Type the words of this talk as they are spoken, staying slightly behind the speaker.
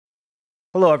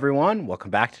Hello, everyone. Welcome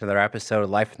back to another episode of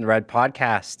Life in the Red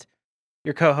podcast.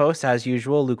 Your co-hosts, as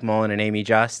usual, Luke Mullin and Amie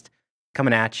Just,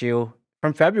 coming at you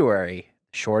from February,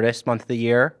 shortest month of the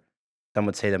year. Some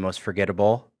would say the most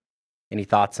forgettable. Any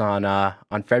thoughts on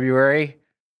February?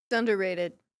 It's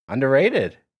underrated.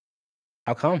 Underrated.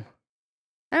 How come?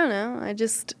 I don't know.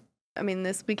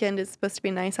 This weekend is supposed to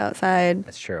be nice outside.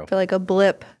 That's true. I feel like a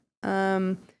blip.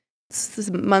 It's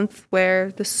this month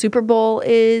where the Super Bowl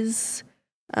is.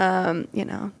 How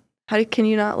can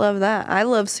you not love that? I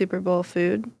love Super Bowl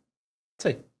food.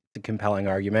 It's a compelling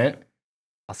argument.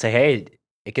 I'll say, hey,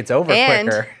 it gets over And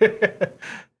quicker.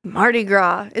 Mardi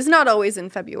Gras is not always in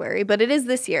February, but it is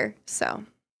this year. So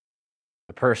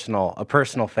A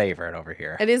personal favorite over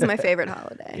here. it is my favorite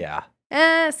holiday.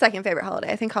 Yeah. Second favorite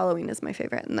holiday. I think Halloween is my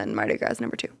favorite, and then Mardi Gras is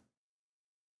number 2.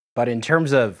 But in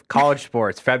terms of college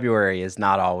sports, February is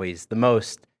not always the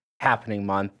most happening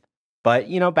month. But,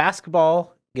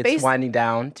 basketball gets winding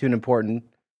down to an important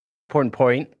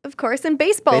point. Of course, and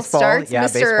baseball starts. Yeah,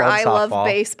 Mr. baseball and I love softball.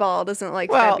 baseball doesn't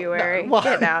like Well, February. no, well,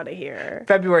 Get out of here.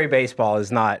 February baseball is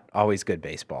not always good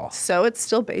baseball. So it's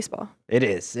still baseball. It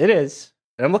is.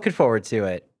 And I'm looking forward to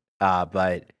it.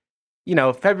 But,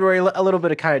 February, a little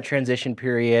bit of kind of transition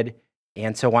period.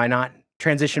 And so why not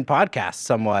transition podcast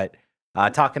somewhat?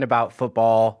 Talking about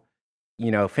football,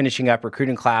 finishing up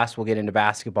recruiting class. We'll get into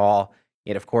basketball.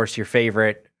 And, of course, your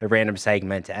favorite, a random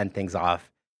segment to end things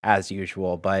off as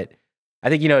usual. But I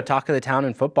think, talk of the town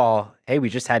in football, hey, we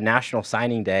just had National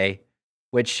Signing Day,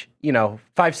 which,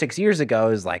 5-6 years ago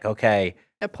is like, okay.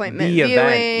 Appointment the viewing.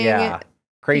 Event, yeah.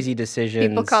 Crazy decisions.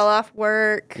 People call off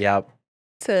work. Yep.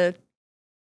 To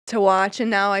watch.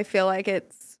 And now I feel like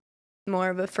it's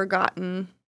more of a forgotten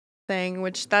thing,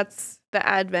 which that's the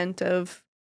advent of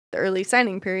the early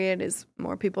signing period is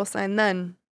more people sign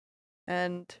then.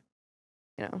 And,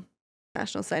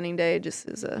 National Signing Day just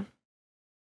is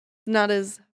not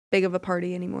as big of a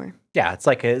party anymore. Yeah, it's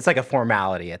like a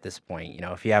formality at this point.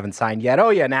 If you haven't signed yet, oh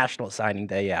yeah, National Signing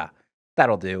Day, yeah,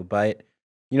 that'll do. But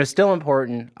still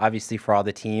important, obviously, for all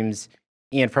the teams.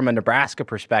 And from a Nebraska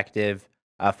perspective,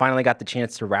 finally got the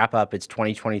chance to wrap up its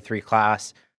 2023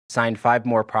 class, signed 5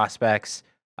 more prospects,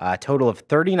 a total of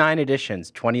 39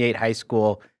 additions, 28 high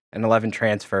school and 11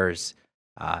 transfers.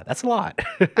 That's a lot.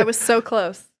 I was so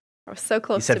close. I was so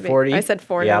close. You said to 40? I said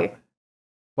 40. Yep.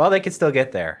 Well, they could still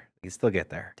get there.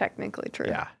 Technically true.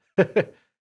 Yeah.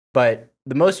 But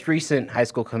the most recent high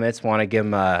school commits, want to give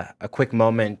them a quick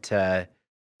moment to,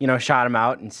 shout them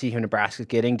out and see who Nebraska's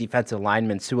getting. Defensive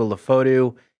lineman Sua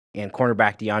Lefotu and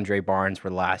cornerback DeAndre Barnes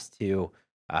were the last 2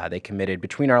 they committed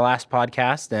between our last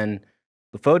podcast. And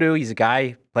Lefotu, he's a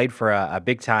guy played for a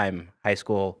big-time high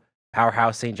school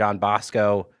powerhouse, St. John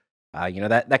Bosco.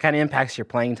 That kind of impacts your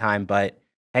playing time. But,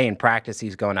 hey, in practice,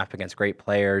 he's going up against great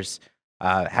players.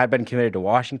 Had been committed to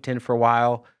Washington for a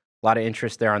while. A lot of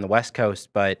interest there on the West Coast,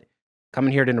 but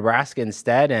coming here to Nebraska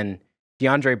instead. And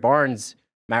DeAndre Barnes,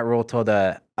 Matt Rule told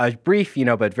a brief,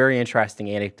 but very interesting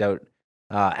anecdote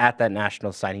at that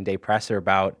National Signing Day presser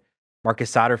about Marcus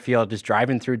Satterfield just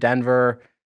driving through Denver,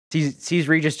 sees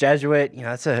Regis Jesuit.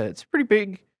 It's a pretty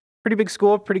big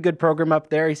school, pretty good program up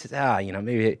there. He says,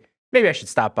 maybe I should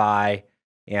stop by,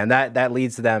 and that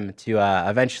leads them to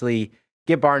eventually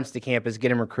get Barnes to campus,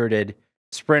 get him recruited.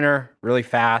 Sprinter, really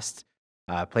fast,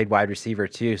 played wide receiver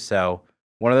too. So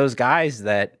one of those guys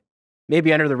that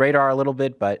maybe under the radar a little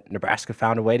bit, but Nebraska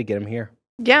found a way to get him here.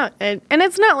 Yeah, and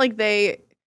it's not like they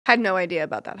had no idea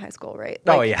about that high school, right?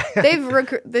 Oh yeah,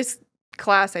 this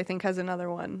class I think has another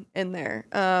one in there,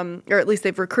 or at least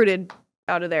they've recruited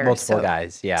out of there multiple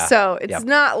guys. Yeah, so it's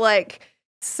not like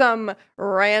some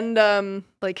random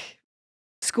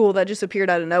school that just appeared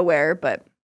out of nowhere, but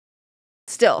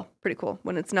still pretty cool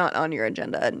when it's not on your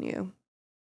agenda and you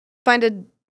find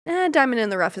a diamond in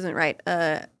the rough isn't right.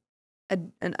 An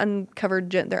uncovered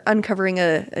gem. They're uncovering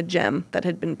a gem that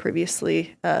had been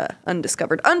previously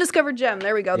undiscovered. Undiscovered gem.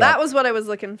 There we go. Yep. That was what I was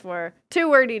looking for. Too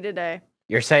wordy today.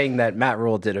 You're saying that Matt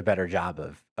Rule did a better job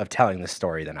of telling the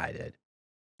story than I did.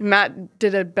 Matt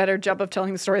did a better job of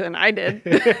telling the story than I did.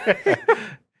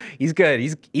 He's good.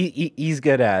 He's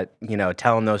good at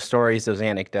telling those stories, those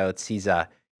anecdotes. He's a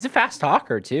fast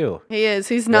talker too. He is.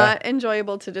 He's not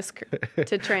enjoyable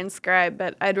to transcribe,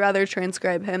 but I'd rather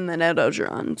transcribe him than Ed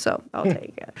Ogeron, so I'll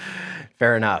take it.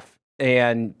 Fair enough.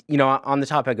 And on the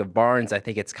topic of Barnes, I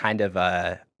think it's kind of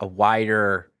a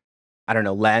wider,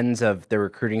 lens of the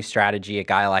recruiting strategy. A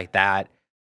guy like that,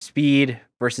 speed,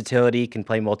 versatility, can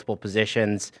play multiple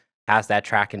positions, has that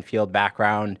track and field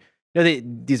background.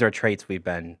 These are traits we've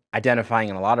been identifying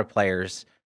in a lot of players.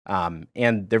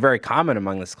 And they're very common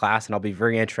among this class, and I'll be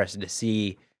very interested to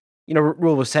see,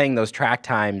 Rule was saying those track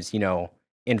times,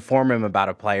 inform him about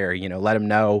a player, let him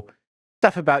know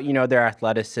stuff about, their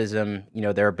athleticism,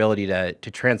 their ability to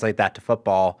translate that to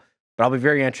football. But I'll be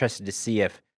very interested to see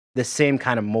if the same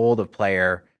kind of mold of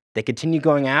player they continue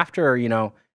going after,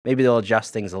 or, maybe they'll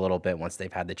adjust things a little bit once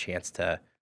they've had the chance to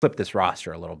flip this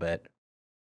roster a little bit.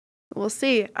 We'll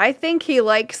see. I think he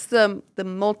likes the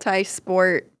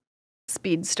multi-sport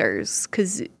speedsters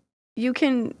because you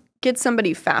can get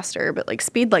somebody faster, but like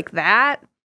speed like that,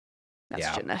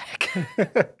 that's genetic.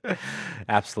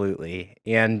 Absolutely.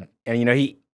 And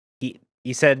he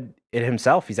said it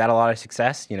himself. He's had a lot of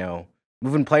success,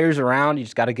 moving players around. You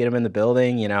just got to get them in the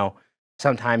building.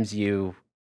 Sometimes you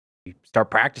start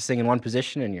practicing in one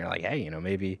position and you're like, hey,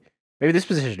 maybe this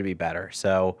position would be better.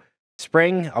 So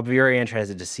spring, I'll be very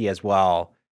interested to see as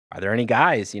well. Are there any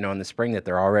guys, in the spring that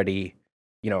they're already,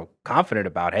 confident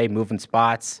about? Hey, moving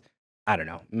spots. I don't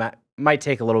know. Might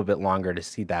take a little bit longer to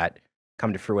see that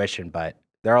come to fruition, but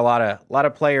there are a lot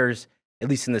of players, at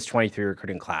least in this 23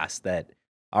 recruiting class, that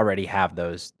already have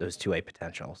those 2A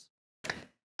potentials.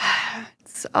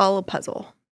 It's all a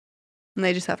puzzle, and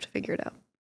they just have to figure it out.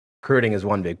 Recruiting is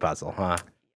one big puzzle, huh?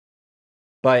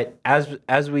 But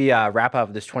as we wrap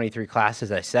up this 23 class,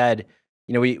 as I said,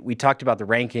 we talked about the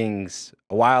rankings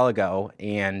a while ago,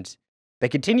 and they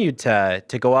continued to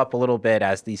go up a little bit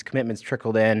as these commitments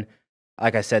trickled in.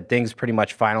 Like I said, things pretty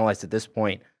much finalized at this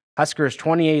point. Huskers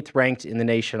 28th ranked in the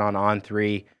nation on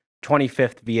On3,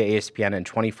 25th via ESPN, and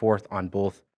 24th on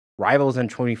both Rivals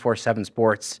and 24/7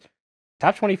 Sports.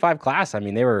 Top 25 class. I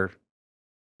mean, they were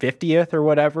 50th or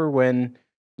whatever when,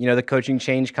 the coaching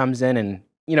change comes in. And,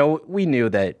 we knew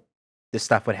that this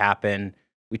stuff would happen.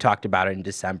 We talked about it in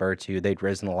December too. They'd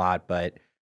risen a lot, but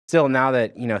still now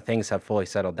that, things have fully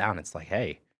settled down, it's like,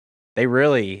 hey, they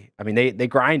really, they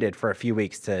grinded for a few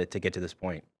weeks to get to this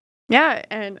point. Yeah.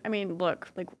 And look,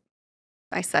 like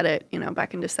I said it,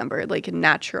 back in December, like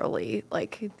naturally,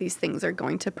 like these things are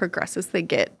going to progress as they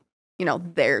get,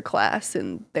 their class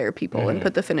and their people and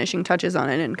put the finishing touches on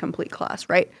it in complete class.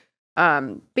 Right.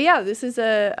 But yeah, this is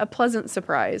a pleasant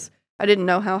surprise. I didn't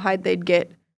know how high they'd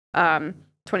get.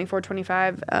 24,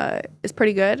 25 is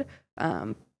pretty good.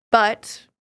 But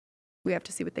we have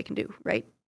to see what they can do, right?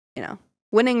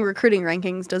 Winning recruiting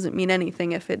rankings doesn't mean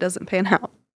anything if it doesn't pan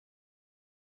out.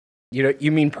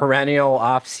 You mean perennial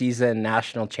off-season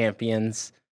national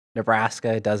champions,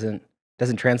 Nebraska doesn't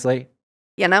translate?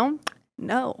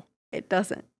 No, it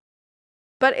doesn't.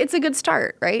 But it's a good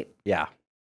start, right? Yeah.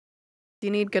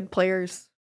 You need good players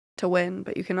to win,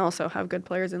 but you can also have good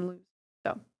players and lose.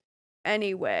 So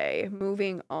anyway,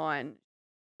 moving on.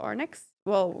 Our next,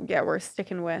 we're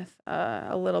sticking with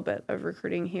a little bit of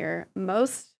recruiting here.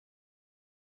 Most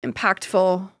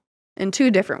impactful in two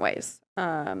different ways.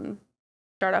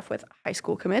 Start off with high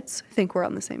school commits. I think we're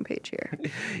on the same page here.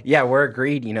 Yeah, we're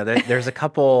agreed. There's a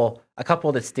couple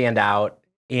that stand out,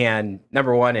 and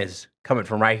number one is coming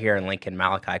from right here in Lincoln,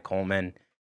 Malachi Coleman.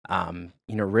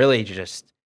 Really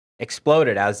just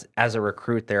exploded as a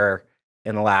recruit there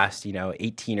in the last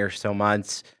 18 or so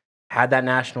months. Had that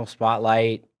national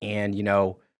spotlight, and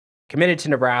committed to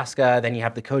Nebraska. Then you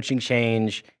have the coaching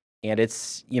change, and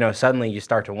it's suddenly you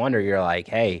start to wonder. You're like,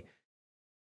 hey,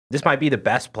 this might be the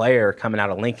best player coming out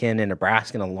of Lincoln and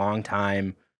Nebraska in a long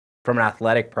time from an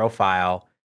athletic profile.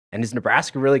 And is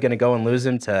Nebraska really going to go and lose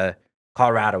him to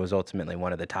Colorado? Was ultimately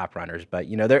one of the top runners. But,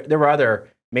 there were other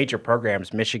major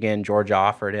programs. Michigan, Georgia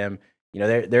offered him.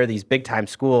 There are these big-time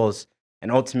schools.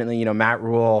 And ultimately, Matt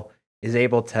Rule is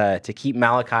able to keep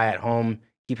Malachi at home,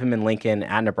 keep him in Lincoln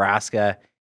at Nebraska.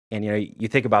 And, you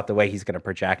think about the way he's going to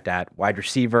project at wide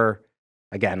receiver.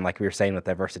 Again, like we were saying with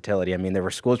that versatility, there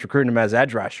were schools recruiting him as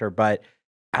edge rusher, but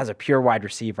as a pure wide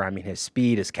receiver, his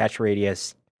speed, his catch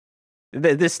radius,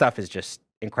 this stuff is just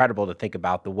incredible to think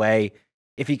about. The way,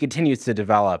 if he continues to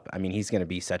develop, he's going to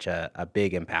be such a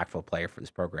big, impactful player for this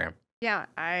program. Yeah,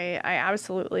 I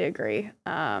absolutely agree.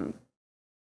 When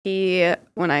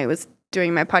I was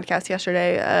doing my podcast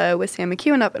yesterday with Sam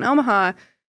McEwen up in Omaha,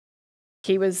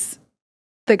 he was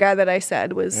the guy that I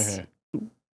said was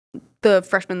the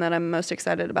freshman that I'm most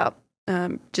excited about,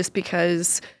 just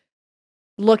because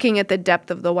looking at the depth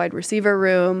of the wide receiver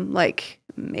room, like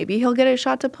maybe he'll get a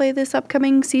shot to play this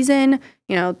upcoming season.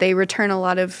 They return a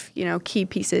lot of, key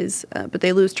pieces, but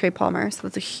they lose Trey Palmer. So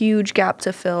that's a huge gap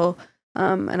to fill.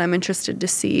 And I'm interested to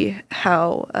see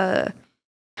how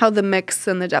the mix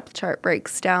and the depth chart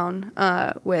breaks down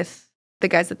with the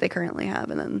guys that they currently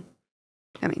have. And then,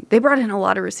 they brought in a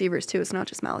lot of receivers too. It's not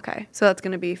just Malachi. So that's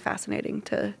going to be fascinating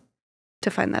to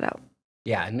find that out.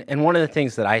 Yeah, and one of the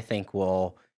things that I think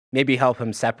will maybe help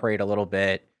him separate a little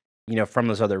bit, from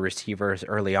those other receivers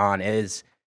early on is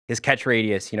his catch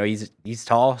radius, he's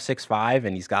tall, 6'5",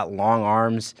 and he's got long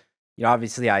arms.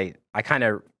 Obviously I kind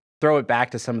of throw it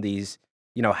back to some of these,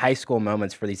 high school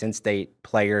moments for these in-state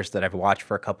players that I've watched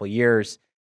for a couple years.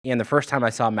 And the first time I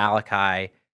saw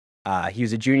Malachi, he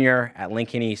was a junior at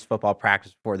Lincoln East football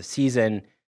practice before the season.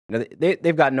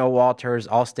 They've got Noah Walters,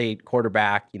 all-state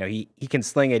quarterback. He can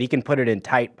sling it. He can put it in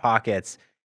tight pockets.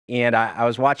 And I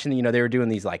was watching, they were doing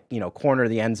these corner of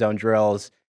the end zone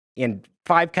drills. And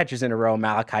 5 catches in a row,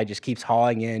 Malachi just keeps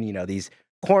hauling in, these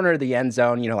corner of the end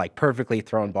zone, perfectly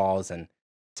thrown balls. And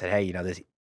said, hey,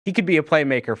 he could be a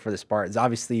playmaker for the Spartans.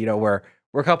 Obviously, we're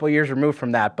a couple of years removed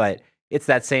from that, but it's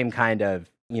that same kind of,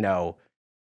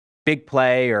 big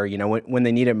play, or when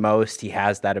they need it most, he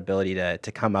has that ability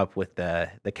to come up with the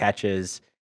catches,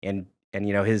 and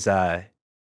his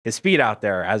speed out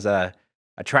there as a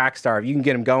track star. If you can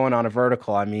get him going on a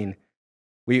vertical, I mean,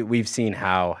 we've seen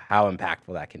how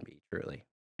impactful that can be, truly.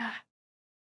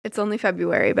 It's only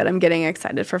February, but I'm getting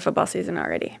excited for football season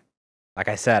already. Like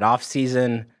I said, the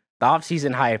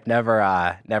off-season hype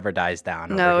never dies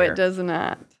down. No, it does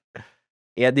not.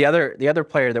 Yeah, the other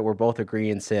player that we're both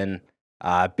agreeing in,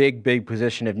 big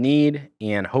position of need,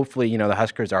 and hopefully, the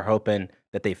Huskers are hoping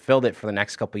that they filled it for the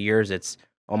next couple of years. It's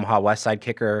Omaha West Side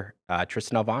kicker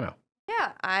Tristan Alvano.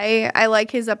 Yeah, I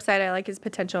like his upside. I like his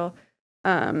potential.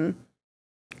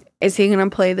 Is he going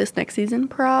to play this next season?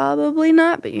 Probably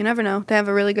not, but you never know. They have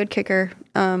a really good kicker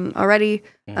already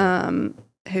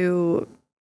who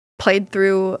played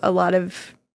through a lot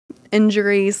of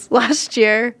injuries last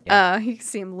year. Yeah. You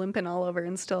see him limping all over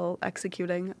and still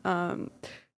executing.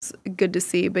 It's good to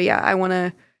see. But yeah, I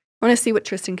want to see what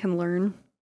Tristan can learn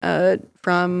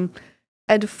from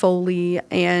Ed Foley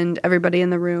and everybody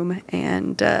in the room,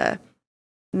 and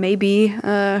maybe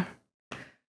the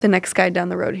next guy down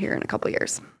the road here in a couple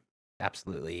years.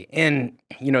 Absolutely. And,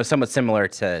 somewhat similar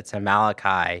to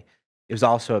Malachi, it was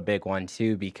also a big one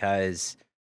too, because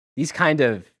these kind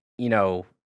of,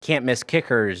 can't miss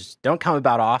kickers don't come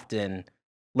about often,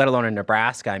 let alone in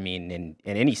Nebraska. I mean, in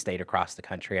any state across the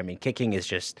country. I mean, kicking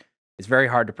is it's very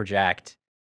hard to project,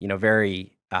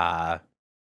 very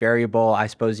variable, I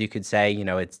suppose you could say.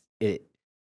 A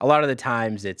lot of the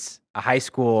times it's a high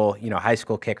school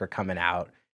kicker coming out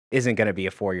isn't going to be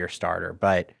a 4-year starter,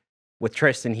 but with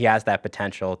Tristan, he has that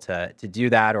potential to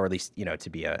do that, or at least, to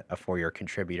be a 4-year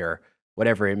contributor,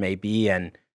 whatever it may be.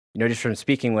 And, just from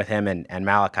speaking with him and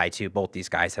Malachi too, both these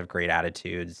guys have great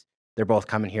attitudes. They're both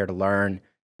coming here to learn.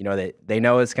 They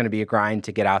know it's going to be a grind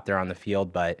to get out there on the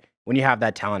field, but when you have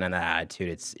that talent and that attitude,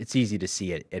 it's easy to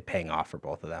see it paying off for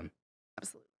both of them.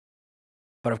 Absolutely.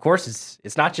 But of course,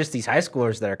 it's not just these high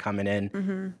schoolers that are coming in.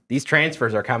 Mm-hmm. These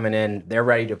transfers are coming in. They're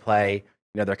ready to play.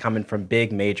 They're coming from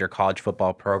big, major college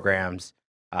football programs.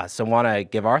 So want to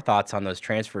give our thoughts on those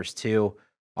transfers too.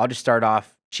 I'll just start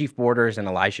off Chief Borders and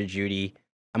Elijah Judy.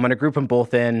 I'm going to group them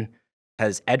both in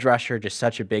as edge rusher, just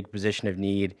such a big position of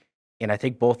need. And I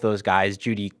think both those guys,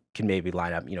 Judy can maybe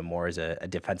line up, more as a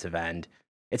defensive end.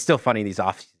 It's still funny, these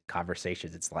off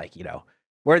conversations. It's like,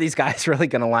 where are these guys really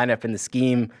going to line up in the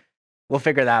scheme? We'll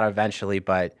figure that out eventually.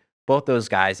 But both those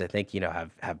guys, I think,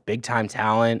 have big time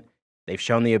talent. They've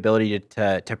shown the ability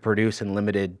to produce in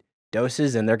limited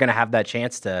doses, and they're going to have that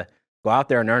chance to go out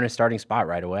there and earn a starting spot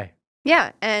right away.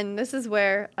 Yeah, and this is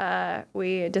where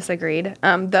we disagreed.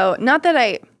 Though, not that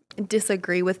I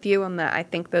disagree with you on that I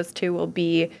think those two will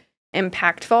be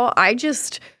impactful. I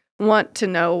just want to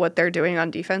know what they're doing on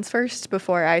defense first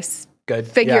before I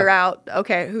figure out,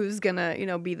 okay, who's going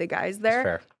to, be the guys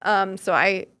there. So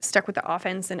I stuck with the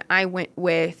offense, and I went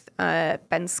with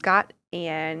Ben Scott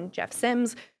and Jeff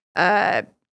Sims.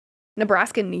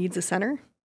 Nebraska needs a center.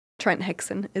 Trent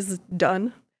Hickson is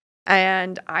done.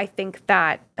 And I think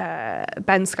that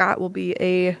Ben Scott will be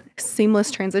a seamless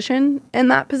transition in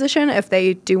that position. If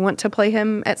they do want to play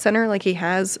him at center like he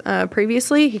has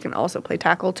previously, he can also play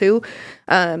tackle too,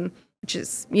 which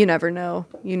is, you never know.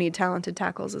 You need talented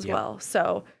tackles as well.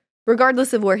 So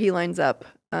regardless of where he lines up,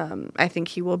 I think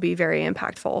he will be very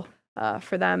impactful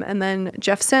for them. And then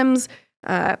Jeff Sims,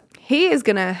 he is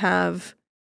going to have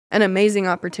an amazing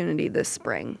opportunity this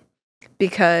spring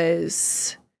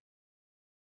because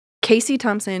Casey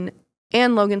Thompson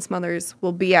and Logan Smothers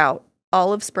will be out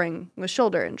all of spring with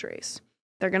shoulder injuries.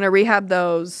 They're going to rehab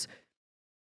those,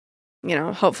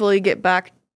 hopefully get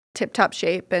back tip-top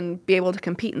shape and be able to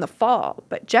compete in the fall.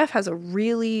 But Jeff has a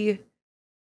really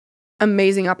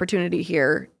amazing opportunity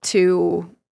here to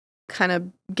kind of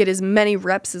get as many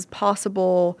reps as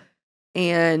possible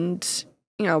and,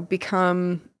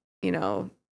 become,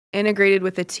 integrated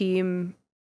with the team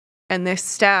and this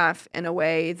staff in a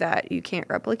way that you can't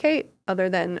replicate other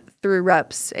than through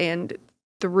reps and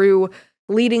through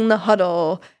leading the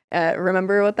huddle.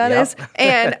 Remember what that is?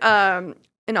 Yep.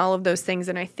 And all of those things.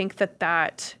 And I think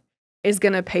that is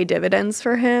going to pay dividends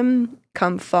for him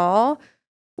come fall.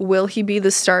 Will he be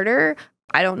the starter?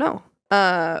 I don't know.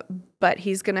 But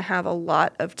he's going to have a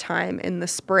lot of time in the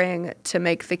spring to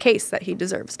make the case that he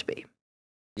deserves to be.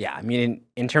 Yeah, I mean,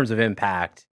 in terms of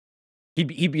impact,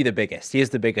 he'd be the biggest. He is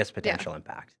the biggest potential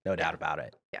impact, no doubt about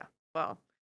it. Yeah, well,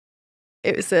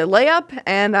 it was a layup,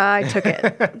 and I took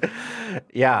it.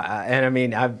 Yeah, and I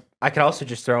mean, I could also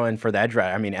just throw in for the edge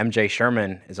rush. I mean, MJ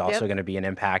Sherman is also going to be an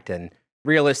impact, and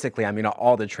realistically, I mean,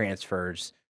 all the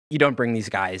transfers, you don't bring these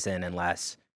guys in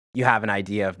unless you have an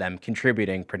idea of them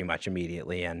contributing pretty much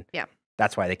immediately, and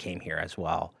that's why they came here as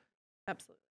well.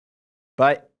 Absolutely.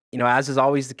 But as is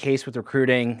always the case with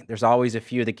recruiting, there's always a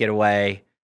few that get away.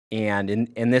 And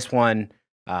in this one,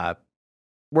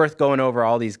 worth going over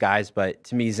all these guys, but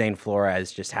to me, Zane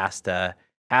Flores just has to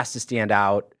stand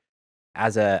out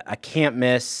as a can't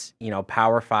miss,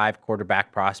 Power 5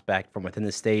 quarterback prospect from within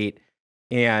the state.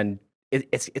 And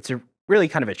it's a really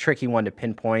kind of a tricky one to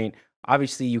pinpoint.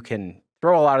 Obviously, you can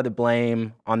throw a lot of the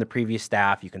blame on the previous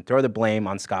staff. You can throw the blame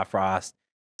on Scott Frost,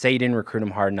 say you didn't recruit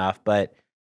him hard enough, but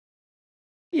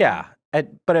yeah,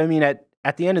 but I mean, at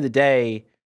the end of the day,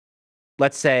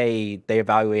 let's say they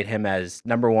evaluate him as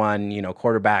number one,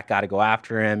 quarterback, got to go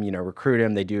after him, recruit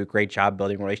him. They do a great job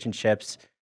building relationships.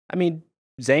 I mean,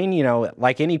 Zane,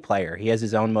 like any player, he has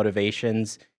his own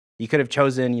motivations. He could have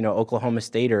chosen, Oklahoma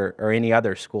State or any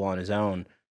other school on his own.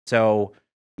 So,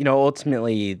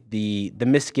 ultimately, the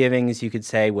misgivings you could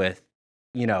say with,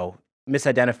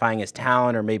 misidentifying his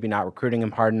talent or maybe not recruiting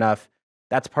him hard enough,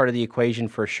 that's part of the equation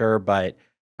for sure. But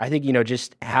I think,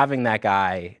 just having that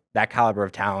guy, that caliber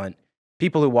of talent,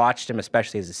 people who watched him,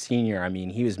 especially as a senior, I mean,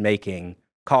 he was making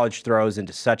college throws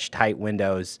into such tight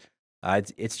windows.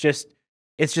 It's just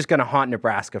going to haunt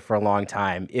Nebraska for a long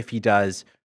time if he does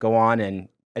go on and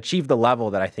achieve the level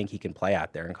that I think he can play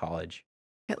out there in college.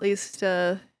 At least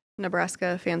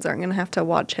Nebraska fans aren't going to have to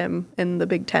watch him in the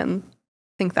Big Ten.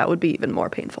 I think that would be even more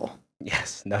painful.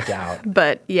 Yes, no doubt.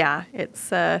 But yeah,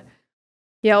 it's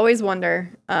you always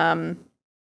wonder.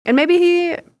 And maybe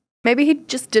he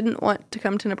just didn't want to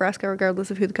come to Nebraska regardless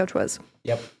of who the coach was.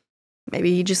 Yep.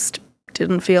 Maybe he just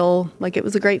didn't feel like it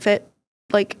was a great fit,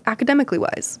 like academically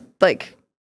wise. Like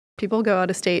people go out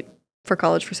of state for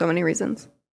college for so many reasons,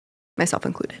 myself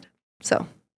included. So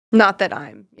not that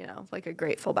I'm, like a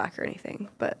great fullback or anything,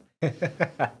 but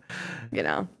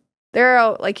there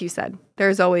are, like you said,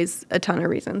 there's always a ton of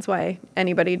reasons why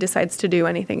anybody decides to do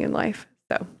anything in life.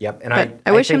 So, yep, and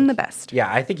I wish him the best.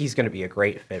 Yeah, I think he's going to be a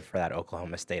great fit for that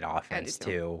Oklahoma State offense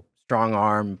too. Strong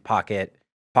arm, pocket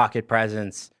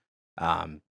presence. I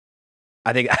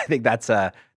think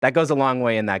that goes a long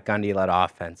way in that Gundy-led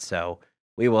offense. So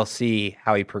we will see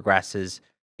how he progresses.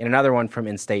 And another one from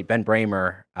in-state, Ben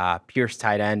Bramer, Pierce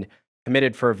tight end,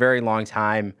 committed for a very long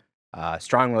time.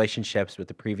 Strong relationships with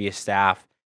the previous staff,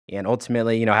 and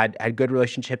ultimately, had good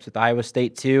relationships with Iowa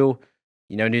State too.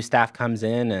 New staff comes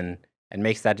in and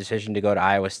makes that decision to go to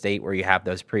Iowa State where you have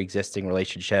those pre-existing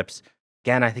relationships.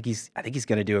 Again, I think he's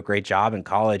going to do a great job in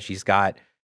college. He's got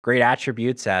great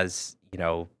attributes as,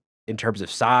 in terms of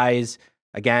size.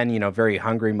 Again, very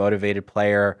hungry, motivated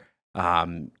player.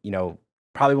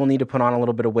 Probably will need to put on a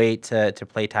little bit of weight to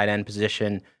play tight end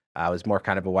position. Was more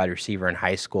kind of a wide receiver in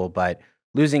high school, but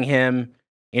losing him,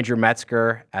 Andrew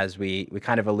Metzger, as we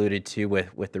kind of alluded to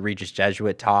with the Regis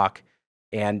Jesuit talk,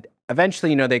 and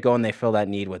eventually, they go and they fill that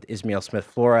need with Ismail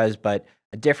Smith-Flores, but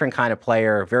a different kind of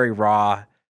player, very raw,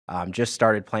 just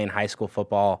started playing high school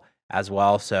football as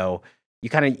well. So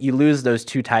you lose those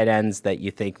two tight ends that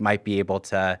you think might be able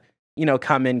to,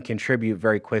 come in, contribute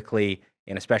very quickly,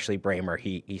 and especially Bramer,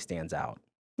 he stands out.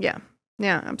 Yeah,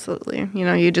 absolutely.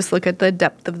 You just look at the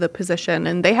depth of the position,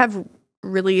 and they have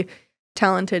really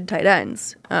talented tight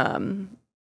ends,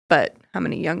 but how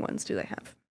many young ones do they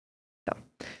have? So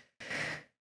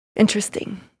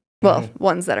interesting. Well,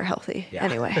 ones that are healthy,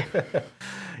 anyway.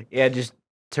 Yeah, just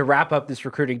to wrap up this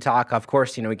recruiting talk, of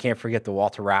course, we can't forget the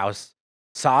Walter Rouse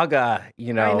saga.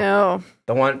 I know.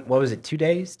 The one, what was it, 2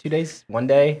 days? 2 days? 1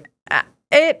 day?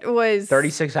 It was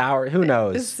 36 hours. Who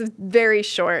knows? It's very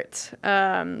short.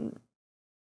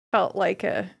 Felt like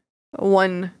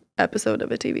one episode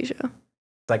of a TV show.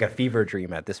 It's like a fever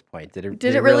dream at this point. Did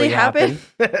it really happen?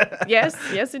 Yes,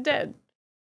 it did.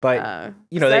 But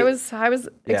I was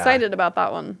excited about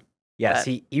that one. Yes,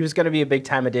 he was going to be a big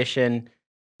time addition.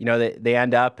 They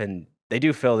end up and they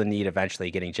do fill the need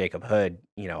eventually getting Jacob Hood,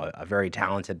 a very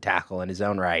talented tackle in his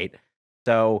own right.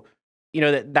 So,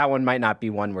 that one might not be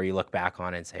one where you look back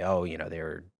on and say, oh, they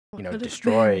were,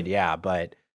 destroyed. Yeah,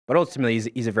 but But ultimately,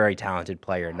 he's a very talented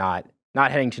player, not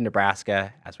heading to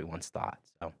Nebraska as we once thought.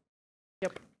 So,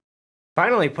 Yep.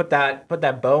 Finally, put that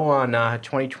bow on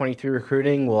 2023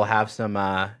 recruiting. We'll have some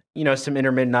some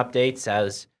intermittent updates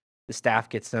as the staff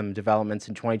gets some developments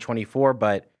in 2024.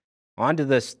 But on to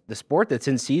the sport that's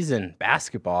in season,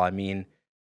 basketball. I mean,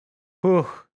 whew,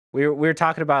 we were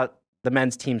talking about the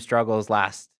men's team struggles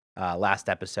last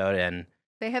episode, and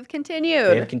they have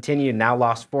continued. Now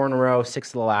lost 4 in a row, 6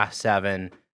 of the last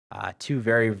 7. 2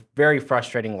 very, very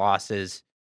frustrating losses.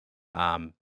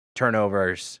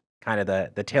 Turnovers, kind of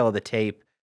the tail of the tape.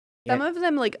 Some of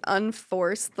them like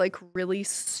unforced, like really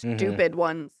stupid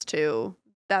ones too,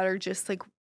 that are just like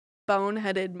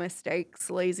boneheaded mistakes,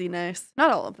 laziness.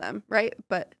 Not all of them, right?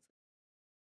 But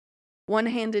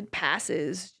one-handed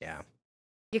passes. Yeah.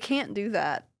 You can't do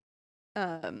that.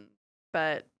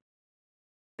 But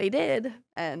they did,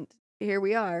 and here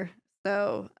we are.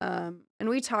 So, and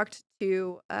we talked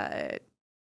to Fred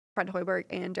Hoiberg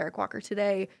and Derek Walker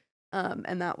today,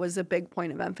 and that was a big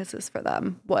point of emphasis for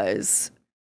them was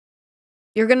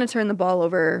you're going to turn the ball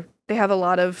over. They have a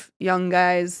lot of young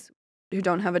guys who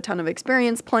don't have a ton of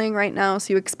experience playing right now,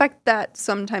 so you expect that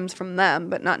sometimes from them,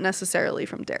 but not necessarily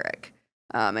from Derek.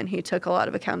 And he took a lot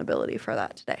of accountability for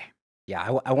that today.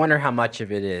 Yeah, I wonder how much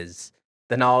of it is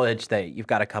the knowledge that you've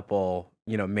got a couple,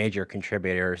 major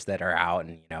contributors that are out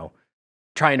and,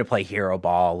 trying to play hero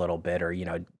ball a little bit or,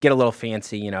 get a little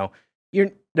fancy,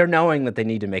 they're knowing that they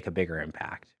need to make a bigger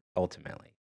impact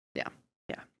ultimately. Yeah.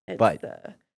 Yeah.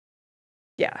 But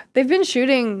they've been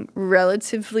shooting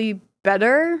relatively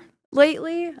better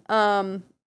lately.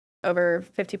 Over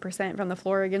 50% from the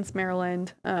floor against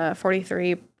Maryland,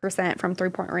 43% from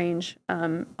three-point range,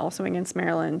 also against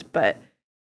Maryland.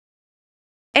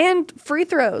 And free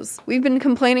throws. We've been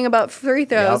complaining about free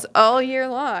throws all year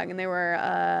long, and they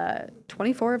were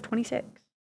 24 of 26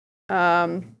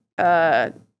 from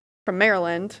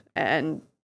Maryland. And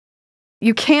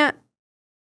you can't...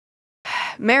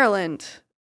 Maryland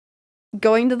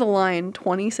going to the line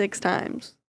 26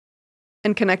 times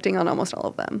and connecting on almost all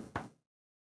of them.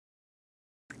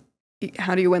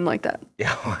 How do you win like that?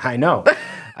 Yeah, I know.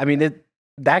 I mean,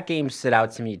 that game stood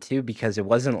out to me too because it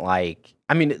wasn't like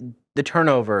the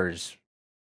turnovers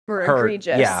were hurt.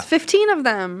 Egregious. Yeah, 15 of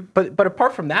them. But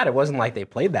apart from that, it wasn't like they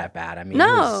played that bad. I mean,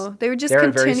 no, they were just they're at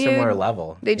a very similar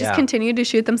level. They just continued to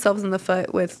shoot themselves in the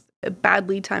foot with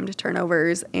badly timed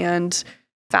turnovers and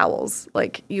fouls.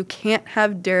 Like you can't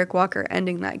have Derek Walker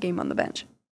ending that game on the bench.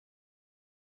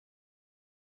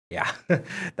 Yeah,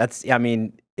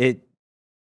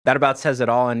 that about says it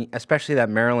all, and especially that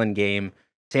Maryland game.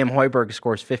 Sam Hoiberg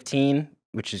scores 15,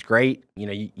 which is great.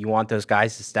 You want those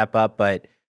guys to step up, but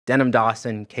Denham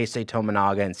Dawson, Keisei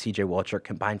Tominaga, and CJ Wilcher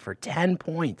combined for 10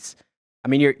 points. I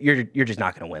mean, you're just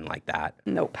not going to win like that.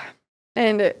 Nope.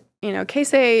 And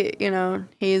Keisei,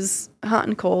 he's hot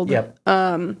and cold. Yep.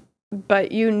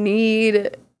 But you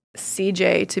need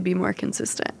CJ to be more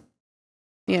consistent.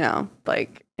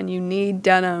 And you need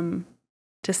Denham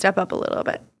to step up a little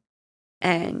bit.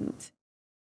 And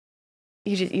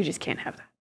you just can't have that.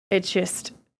 It's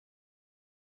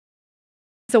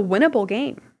a winnable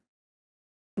game.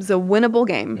 It's a winnable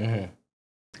game.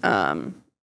 Mm-hmm.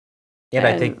 And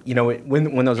I think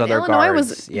when those other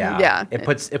guards,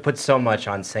 it puts so much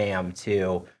on Sam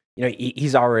too.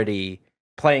 He's already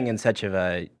playing in such of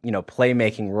a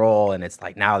playmaking role, and it's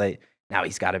like now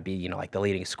he's got to be like the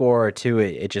leading scorer too.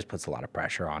 It just puts a lot of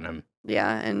pressure on him.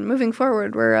 Yeah, and moving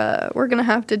forward, we're gonna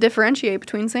have to differentiate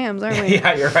between Sams, aren't we?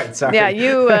 Yeah, you're right. Sorry.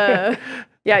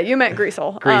 Yeah, you meant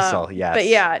Greasel. Greasel, yes. But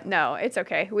yeah, no, it's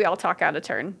okay. We all talk out of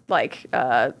turn. Like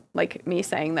me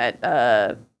saying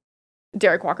that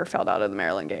Derek Walker fell out of the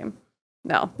Maryland game.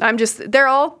 No, they're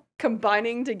all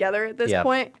combining together at this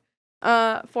point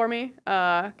for me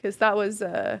because that was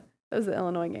the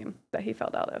Illinois game that he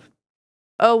fell out of.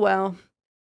 Oh well.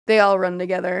 They all run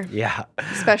together. Yeah.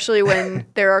 Especially when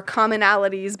there are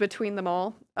commonalities between them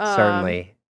all.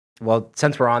 Certainly. Well,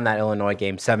 since we're on that Illinois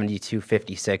game,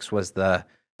 72-56 was the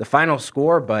final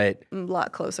score, but a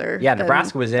lot closer. Yeah,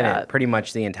 Nebraska was in it pretty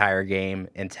much the entire game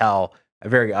until a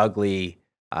very ugly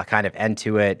kind of end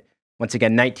to it. Once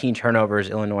again, 19 turnovers.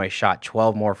 Illinois shot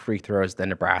 12 more free throws than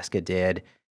Nebraska did.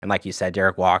 And like you said,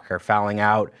 Derek Walker fouling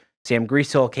out. Sam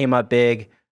Greasel came up big,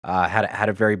 had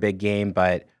a very big game,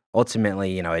 but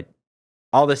ultimately,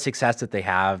 all the success that they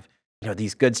have,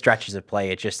 these good stretches of play,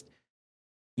 it just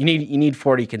you need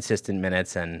 40 consistent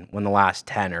minutes, and when the last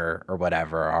 10 or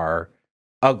whatever are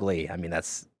ugly, I mean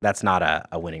that's not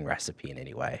a winning recipe in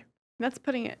any way. That's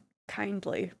putting it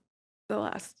kindly. The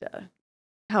last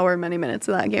however many minutes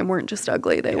of that game weren't just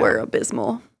ugly; they were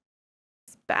abysmal.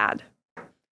 It's bad.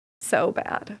 So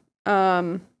bad.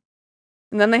 And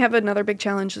then they have another big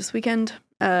challenge this weekend.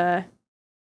 Penn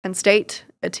State,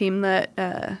 a team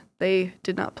that they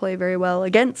did not play very well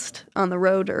against on the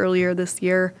road earlier this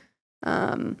year.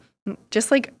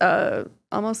 Just like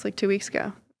almost like 2 weeks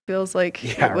ago. Feels like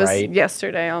it was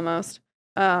yesterday almost.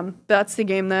 That's the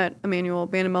game that Emmanuel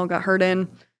Vanderbilt got hurt in.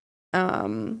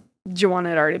 Juwan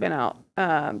had already been out.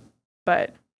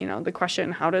 But, you know, the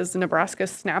question, how does Nebraska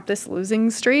snap this losing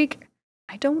streak?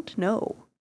 I don't know.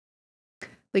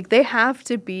 Like, they have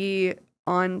to be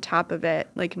on top of it.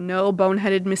 Like, no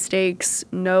boneheaded mistakes,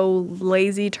 no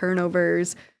lazy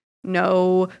turnovers,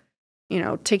 no, you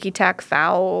know, ticky-tack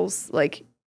fouls. Like,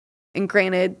 and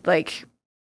granted, like,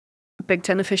 Big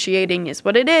Ten officiating is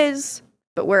what it is,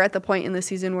 but we're at the point in the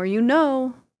season where you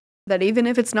know that even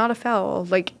if it's not a foul,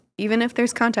 like, even if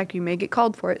there's contact, you may get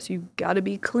called for it. So you got to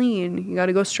be clean. You got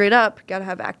to go straight up. You got to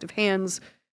have active hands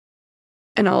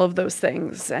and all of those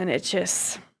things. And it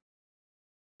just,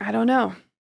 I don't know.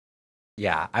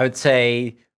 Yeah, I would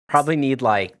say probably need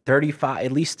like 35,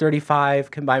 at least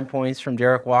 35 combined points from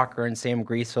Derek Walker and Sam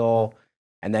Griesel.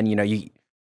 And then, you know,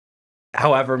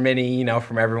 however many, you know,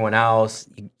 from everyone else,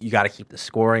 you got to keep the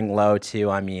scoring low too.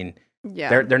 I mean,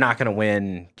 they're not going to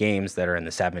win games that are in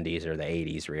the 70s or the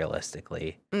 80s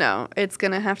realistically. No, it's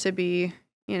going to have to be,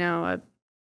 you know,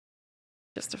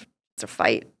 it's a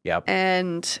fight. Yep.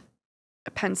 And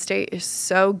Penn State is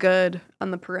so good on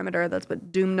the perimeter. That's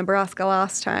what doomed Nebraska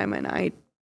last time, and I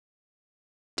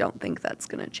don't think that's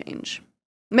going to change.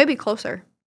 Maybe closer,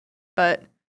 but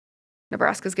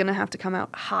Nebraska's going to have to come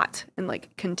out hot and,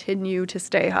 like, continue to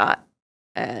stay hot.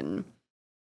 And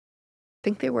I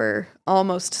think they were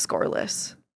almost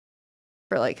scoreless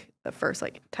for, like, the first,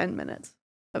 like, 10 minutes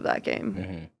of that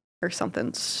game or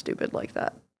something stupid like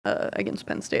that against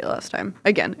Penn State last time.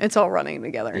 Again, it's all running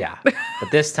together. Yeah, but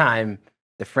this time,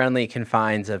 the friendly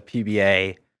confines of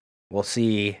PBA, we'll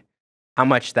see how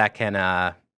much that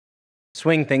can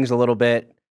swing things a little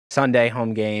bit. Sunday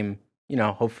home game, you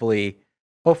know, hopefully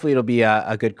it'll be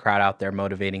a good crowd out there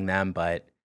motivating them. But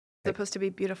it's supposed to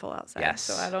be beautiful outside, yes.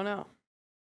 So I don't know.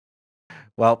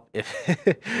 Well,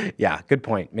 yeah, good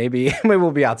point. Maybe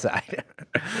we'll be outside.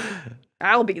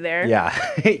 I'll be there. Yeah,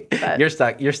 you're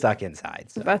stuck inside.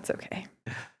 So. That's okay.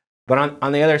 But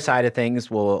on the other side of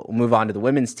things, we'll move on to the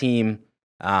women's team,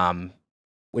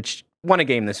 which won a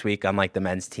game this week, unlike the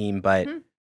men's team. But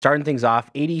starting things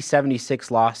off,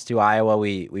 80-76 loss to Iowa.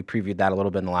 We previewed that a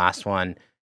little bit in the last one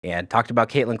and talked about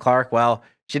Caitlin Clark. Well,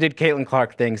 she did Caitlin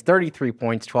Clark things, 33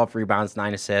 points, 12 rebounds,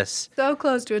 9 assists. So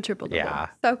close to a triple-double. Yeah.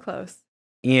 So close.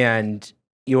 And,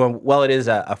 you know, well, it is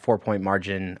a 4-point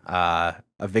margin of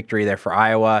victory there for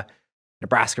Iowa.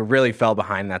 Nebraska really fell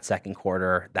behind that second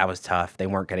quarter. That was tough. They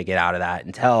weren't going to get out of that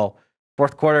until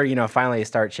fourth quarter, you know, finally they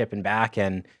start chipping back.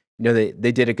 And, you know,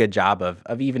 they did a good job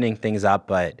of evening things up.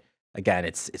 But, again,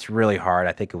 it's really hard.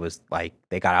 I think it was like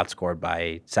they got outscored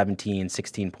by 17,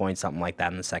 16 points, something like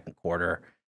that in the second quarter.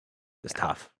 It was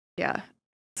tough. Yeah.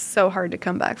 So hard to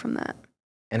come back from that.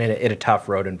 And in a tough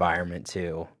road environment,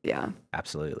 too. Yeah.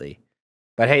 Absolutely.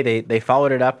 But, hey, they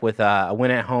followed it up with a win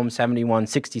at home,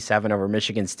 71-67 over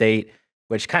Michigan State,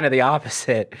 which kind of the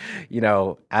opposite, you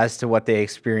know, as to what they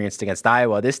experienced against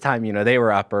Iowa. This time, you know, they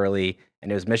were up early,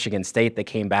 and it was Michigan State that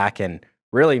came back and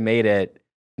really made it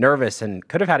nervous and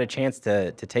could have had a chance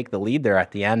to take the lead there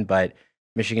at the end. But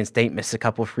Michigan State missed a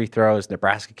couple of free throws.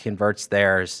 Nebraska converts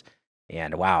theirs.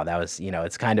 And, wow, that was, you know,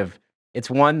 it's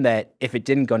one that if it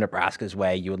didn't go Nebraska's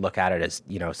way, you would look at it as,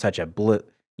 you know, such a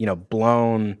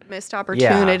blown missed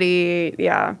opportunity.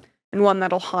 Yeah. And one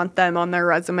that'll haunt them on their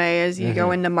resume as you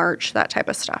go into March, that type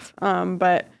of stuff.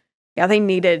 But yeah, they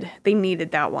needed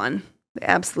that one. They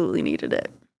absolutely needed it.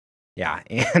 Yeah.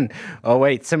 And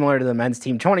similar to the men's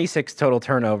team, 26 total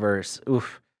turnovers.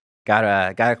 Oof.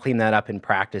 Gotta clean that up in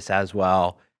practice as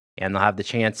well. And they'll have the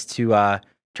chance to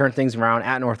turn things around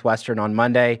at Northwestern on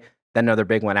Monday. Then another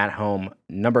big one at home,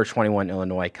 number 21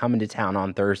 Illinois coming to town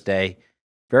on Thursday.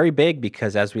 Very big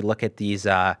because as we look at these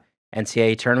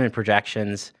NCAA tournament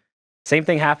projections, same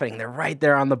thing happening. They're right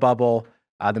there on the bubble.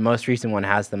 The most recent one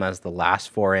has them as the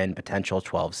last 4-in potential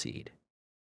 12 seed.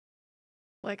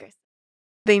 Like I said,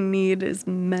 they need as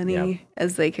many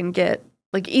as they can get.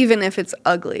 Like, even if it's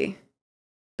ugly.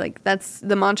 Like, that's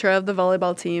the mantra of the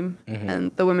volleyball team,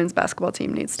 and the women's basketball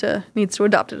team needs to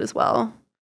adopt it as well.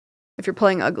 If you're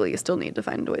playing ugly, you still need to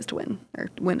find ways to win, or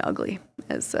win ugly,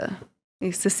 as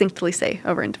you succinctly say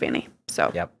over in Devaney.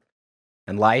 So yep.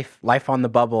 And life on the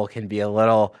bubble can be a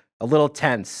little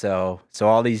tense. So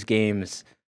all these games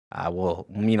will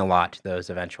mean a lot to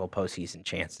those eventual postseason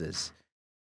chances.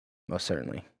 Most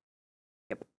certainly.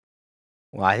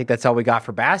 Well, I think that's all we got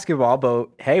for basketball, but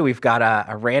hey, we've got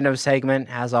a random segment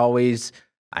as always.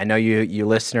 I know you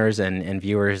listeners and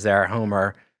viewers there at home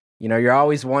are, you're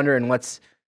always wondering what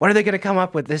are they going to come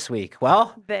up with this week?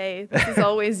 Well, this is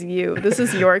always you. This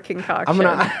is your concoction.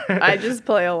 I just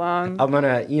play along. I'm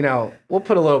gonna, we'll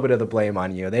put a little bit of the blame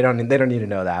on you. They don't need to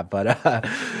know that. But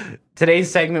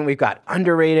today's segment, we've got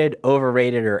underrated,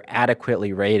 overrated, or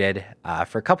adequately rated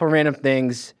for a couple of random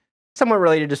things, somewhat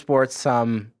related to sports,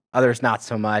 some others not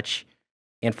so much.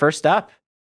 And first up,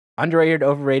 underrated,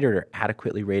 overrated, or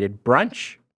adequately rated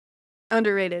brunch.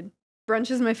 Underrated.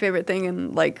 Brunch is my favorite thing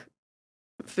in like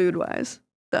food wise.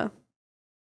 So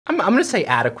I'm gonna say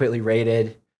adequately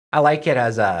rated. I like it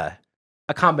as a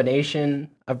combination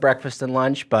of breakfast and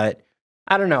lunch, but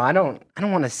I don't know. I don't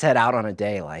want to set out on a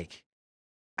day like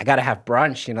I gotta have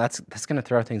brunch. That's gonna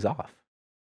throw things off.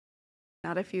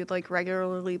 Not if you like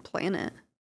regularly plan it.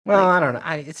 Well, I don't know.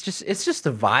 It's just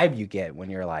the vibe you get when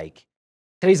you're like,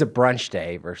 today's a brunch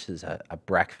day versus a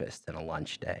breakfast and a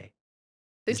lunch day.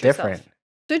 It's different.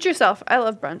 Suit yourself. I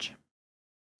love brunch.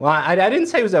 Well, I didn't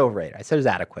say it was overrated. I said it was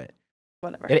adequate.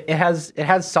 Whatever. It has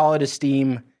solid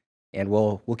esteem, and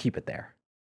we'll keep it there.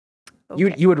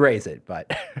 Okay. You would raise it,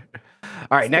 but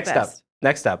all right.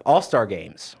 Next up, All-Star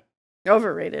games.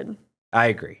 Overrated. I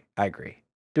agree.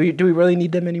 Do we really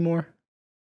need them anymore?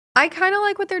 I kind of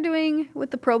like what they're doing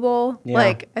with the Pro Bowl. Yeah.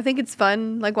 Like, I think it's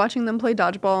fun, like watching them play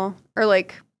dodgeball or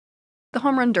like the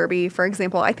home run derby, for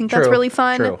example. I think that's really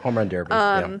fun. True, home run derby.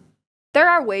 Yeah. There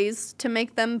are ways to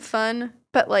make them fun,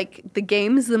 but like the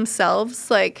games themselves,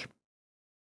 like,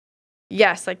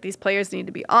 yes, like these players need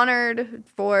to be honored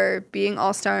for being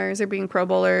all-stars or being Pro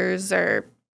Bowlers or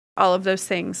all of those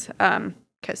things,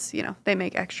 because they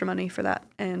make extra money for that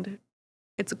and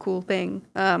it's a cool thing.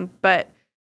 But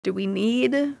do we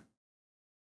need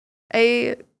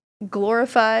a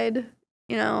glorified,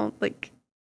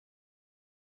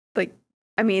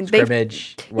 I mean,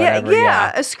 scrimmage, whatever.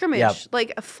 Yeah, a scrimmage, Yep.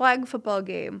 like a flag football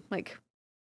game. Like,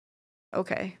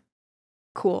 okay,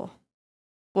 cool,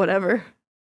 whatever.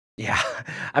 Yeah.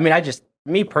 I mean,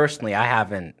 me personally, I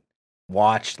haven't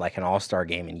watched like an All-Star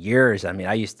game in years. I mean,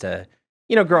 I used to,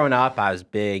 growing up, I was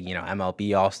big,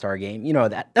 MLB All-Star game.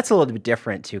 That's a little bit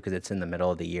different too because it's in the middle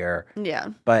of the year. Yeah.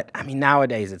 But I mean,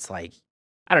 nowadays it's like,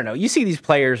 I don't know. You see these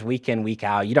players week in, week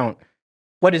out.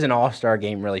 What is an All-Star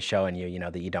game really showing you,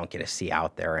 that you don't get to see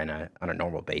out there on a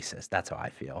normal basis? That's how I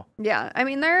feel. Yeah. I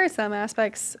mean, there are some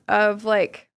aspects of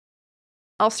like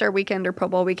All-Star weekend or Pro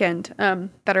Bowl weekend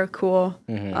that are cool.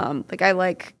 Mm-hmm. Like I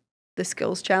like the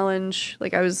skills challenge.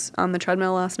 Like I was on the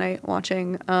treadmill last night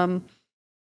watching,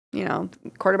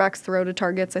 quarterbacks throw to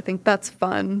targets. I think that's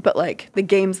fun, but like the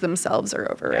games themselves are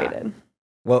overrated. Yeah.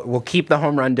 We'll keep the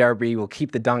home run derby. We'll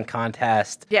keep the dunk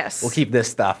contest. Yes. We'll keep this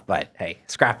stuff, but hey,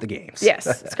 scrap the games.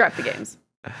 Yes, scrap the games.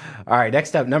 All right,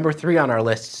 next up, number 3 on our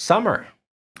list, summer.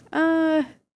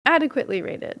 Adequately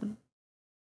rated.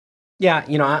 Yeah,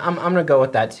 I'm gonna go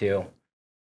with that too.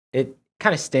 It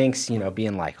kind of stinks,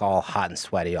 being like all hot and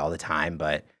sweaty all the time,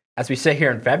 but as we sit here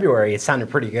in February, it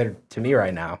sounded pretty good to me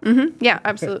right now. Mm-hmm. Yeah,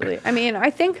 absolutely. I mean, I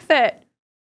think that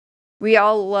we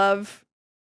all love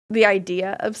the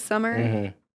idea of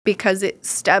summer because it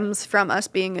stems from us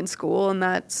being in school and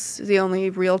that's the only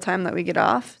real time that we get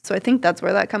off. So I think that's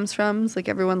where that comes from. It's like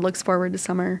everyone looks forward to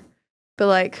summer. But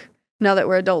like now that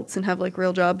we're adults and have like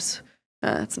real jobs,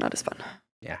 it's not as fun.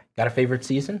 Yeah. Got a favorite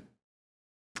season?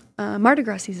 Mardi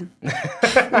Gras season.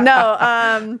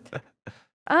 No.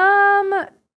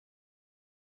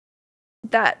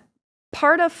 That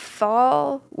part of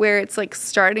fall where it's like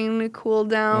starting to cool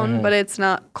down, but it's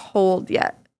not cold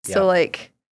yet. Yeah. So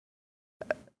like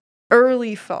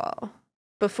early fall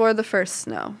before the first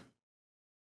snow.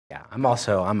 Yeah,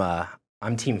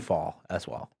 I'm team fall as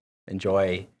well.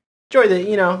 Enjoy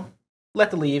the, let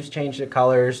the leaves change their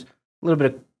colors, a little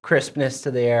bit of crispness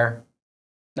to the air.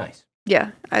 Nice.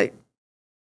 Yeah,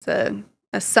 it's a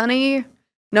sunny,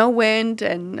 no wind,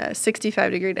 and a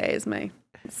 65-degree day is my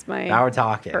now we're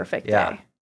talking. Perfect day.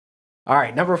 All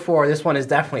right, number 4. This one is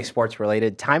definitely sports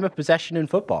related. Time of possession in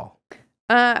football.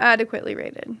 Adequately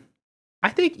rated. I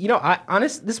think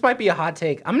this might be a hot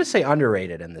take. I'm going to say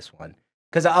underrated in this one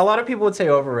because a lot of people would say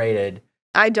overrated.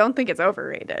 I don't think it's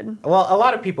overrated. Well, a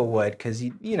lot of people would because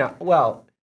you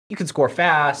can score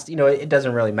fast. It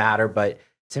doesn't really matter. But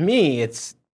to me,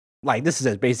 it's like this is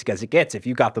as basic as it gets. If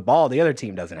you got the ball, the other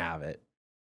team doesn't have it.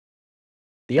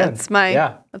 That's my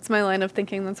line of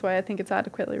thinking. That's why I think it's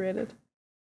adequately rated.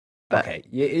 But okay,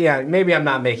 yeah, maybe I'm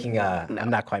not making I'm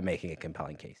not quite making a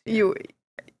compelling case.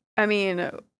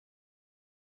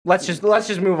 Let's just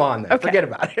move on then. Okay. Forget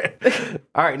about it.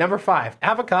 All right, number 5,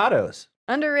 avocados.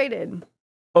 Underrated.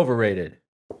 Overrated.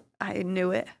 I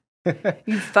knew it.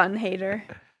 You fun hater.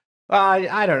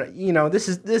 I don't know.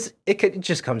 It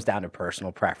just comes down to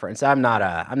personal preference. I'm not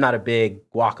a big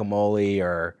guacamole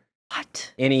or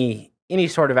What? any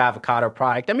sort of avocado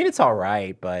product. I mean, it's all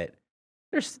right, but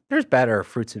there's better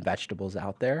fruits and vegetables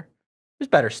out there. There's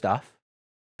better stuff.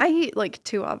 I eat like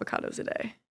 2 avocados a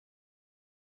day.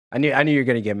 I knew you were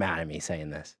gonna get mad at me saying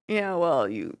this. Yeah, well,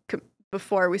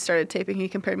 before we started taping, he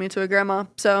compared me to a grandma.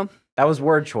 So that was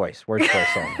word choice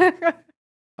only.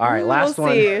 All right, last we'll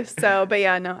one. See. So, but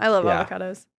yeah, no, I love Yeah.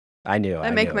 avocados. I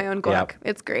make my own guac. Yep.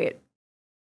 It's great.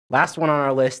 Last one on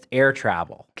our list: air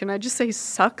travel. Can I just say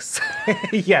sucks?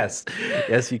 Yes,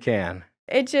 you can.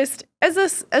 It just as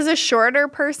a shorter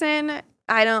person,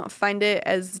 I don't find it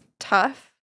as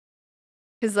tough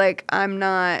because like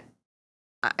I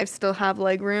still have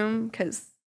leg room because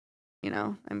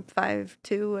I'm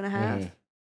 5'2" and a half.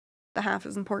 The half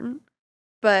is important,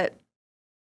 but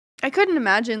I couldn't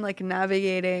imagine like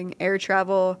navigating air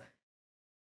travel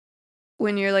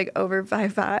when you're like over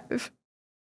 5'5".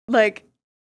 Like,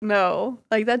 no,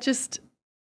 like that just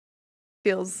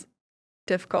feels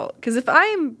difficult. Because if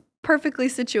I'm perfectly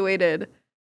situated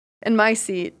in my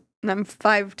seat and I'm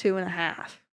 5'2" and a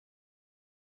half,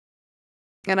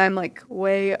 and I'm like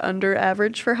way under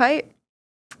average for height,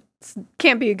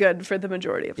 can't be good for the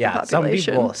majority of the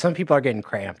population. Some people are getting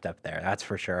cramped up there. That's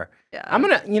for sure. Yeah. I'm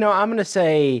gonna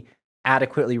say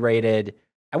adequately rated.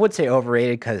 I would say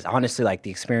overrated because honestly, like the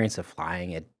experience of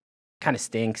flying, it kind of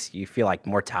stinks. You feel like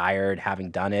more tired having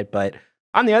done it. But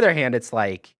on the other hand, it's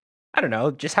like, I don't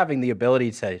know, just having the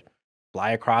ability to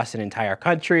fly across an entire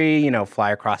country,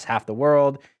 fly across half the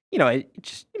world, it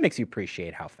makes you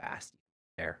appreciate how fast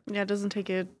there. Yeah, it doesn't take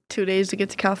you 2 days to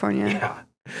get to California. Yeah.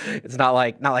 It's not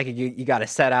like you got to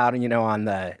set out and on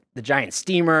the giant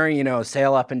steamer,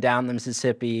 sail up and down the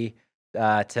Mississippi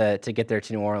to get there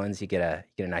to New Orleans. You get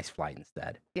a nice flight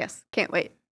instead. Yes, can't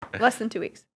wait. Less than 2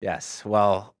 weeks. Yes,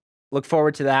 well, look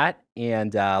forward to that,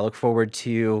 and look forward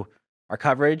to our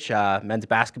coverage. Men's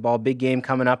basketball, big game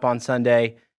coming up on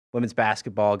Sunday. Women's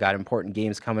basketball got important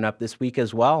games coming up this week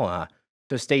as well.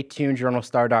 So stay tuned,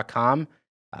 journalstar.com.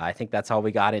 I think that's all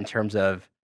we got in terms of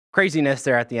craziness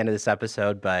there at the end of this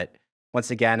episode. But once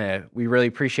again, we really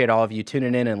appreciate all of you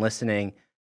tuning in and listening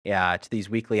to these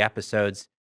weekly episodes.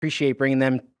 Appreciate bringing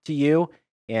them to you.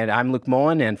 And I'm Luke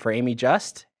Mullin, and for Amie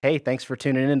Just, hey, thanks for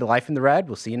tuning in to Life in the Red.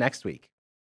 We'll see you next week.